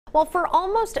Well, for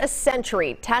almost a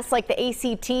century, tests like the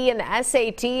ACT and the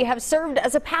SAT have served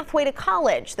as a pathway to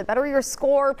college. The better your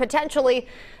score, potentially,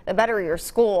 the better your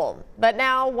school. But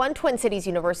now one Twin Cities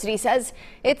university says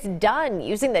it's done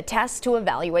using the tests to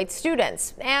evaluate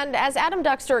students. And as Adam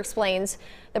Duxter explains,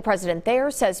 the president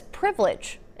there says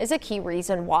privilege is a key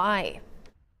reason why.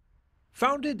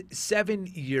 Founded 7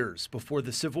 years before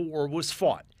the Civil War was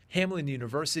fought, Hamline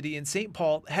University in St.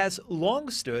 Paul has long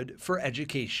stood for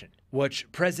education, which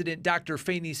President Dr.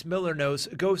 Fanice Miller knows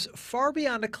goes far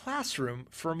beyond a classroom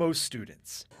for most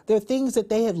students. There are things that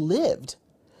they have lived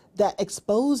that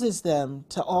exposes them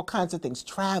to all kinds of things: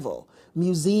 travel,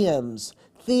 museums,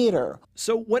 theater.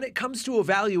 So when it comes to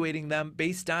evaluating them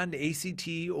based on ACT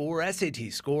or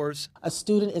SAT scores, a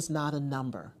student is not a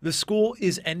number. the school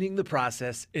is ending the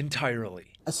process entirely.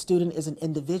 A student is an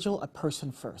individual, a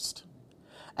person first.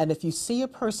 And if you see a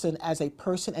person as a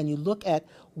person and you look at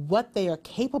what they are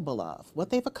capable of, what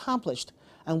they've accomplished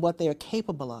and what they are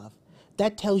capable of,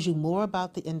 that tells you more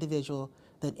about the individual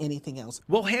than anything else.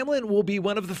 Well, Hamline will be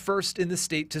one of the first in the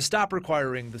state to stop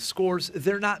requiring the scores.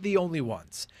 They're not the only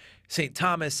ones. St.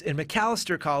 Thomas and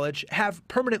McAllister College have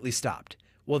permanently stopped.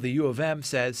 Well, the U of M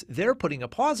says they're putting a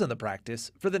pause on the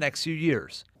practice for the next few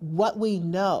years. What we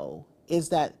know is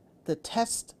that the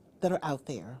tests that are out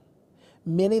there,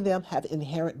 many of them have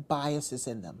inherent biases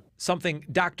in them. Something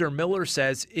Dr. Miller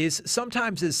says is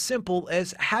sometimes as simple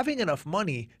as having enough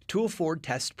money to afford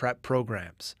test prep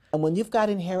programs. And when you've got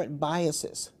inherent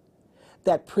biases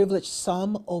that privilege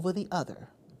some over the other,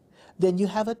 then you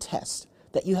have a test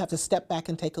that you have to step back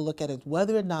and take a look at it,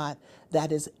 whether or not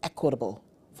that is equitable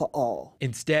for all.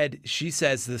 Instead, she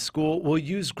says the school will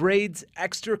use grades,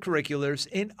 extracurriculars,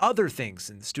 and other things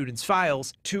in the students'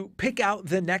 files to pick out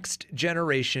the next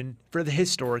generation for the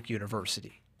historic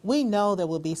university. We know there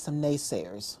will be some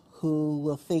naysayers who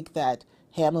will think that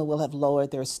Hamline will have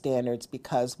lowered their standards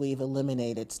because we've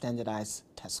eliminated standardized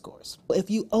test scores. If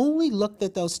you only looked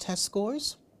at those test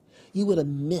scores, you would have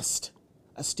missed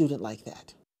a student like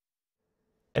that.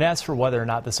 And as for whether or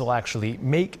not this will actually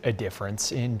make a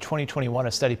difference, in 2021,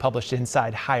 a study published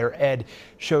Inside Higher Ed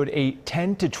showed a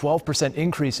 10 to 12%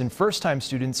 increase in first-time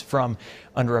students from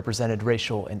underrepresented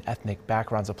racial and ethnic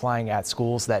backgrounds applying at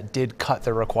schools that did cut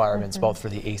their requirements both for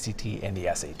the ACT and the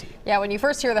SAT. Yeah, when you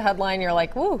first hear the headline, you're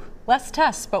like, woo, less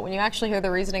tests. But when you actually hear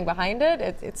the reasoning behind it,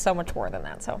 it's so much more than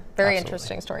that. So very Absolutely.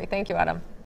 Interesting story. Thank you, Adam.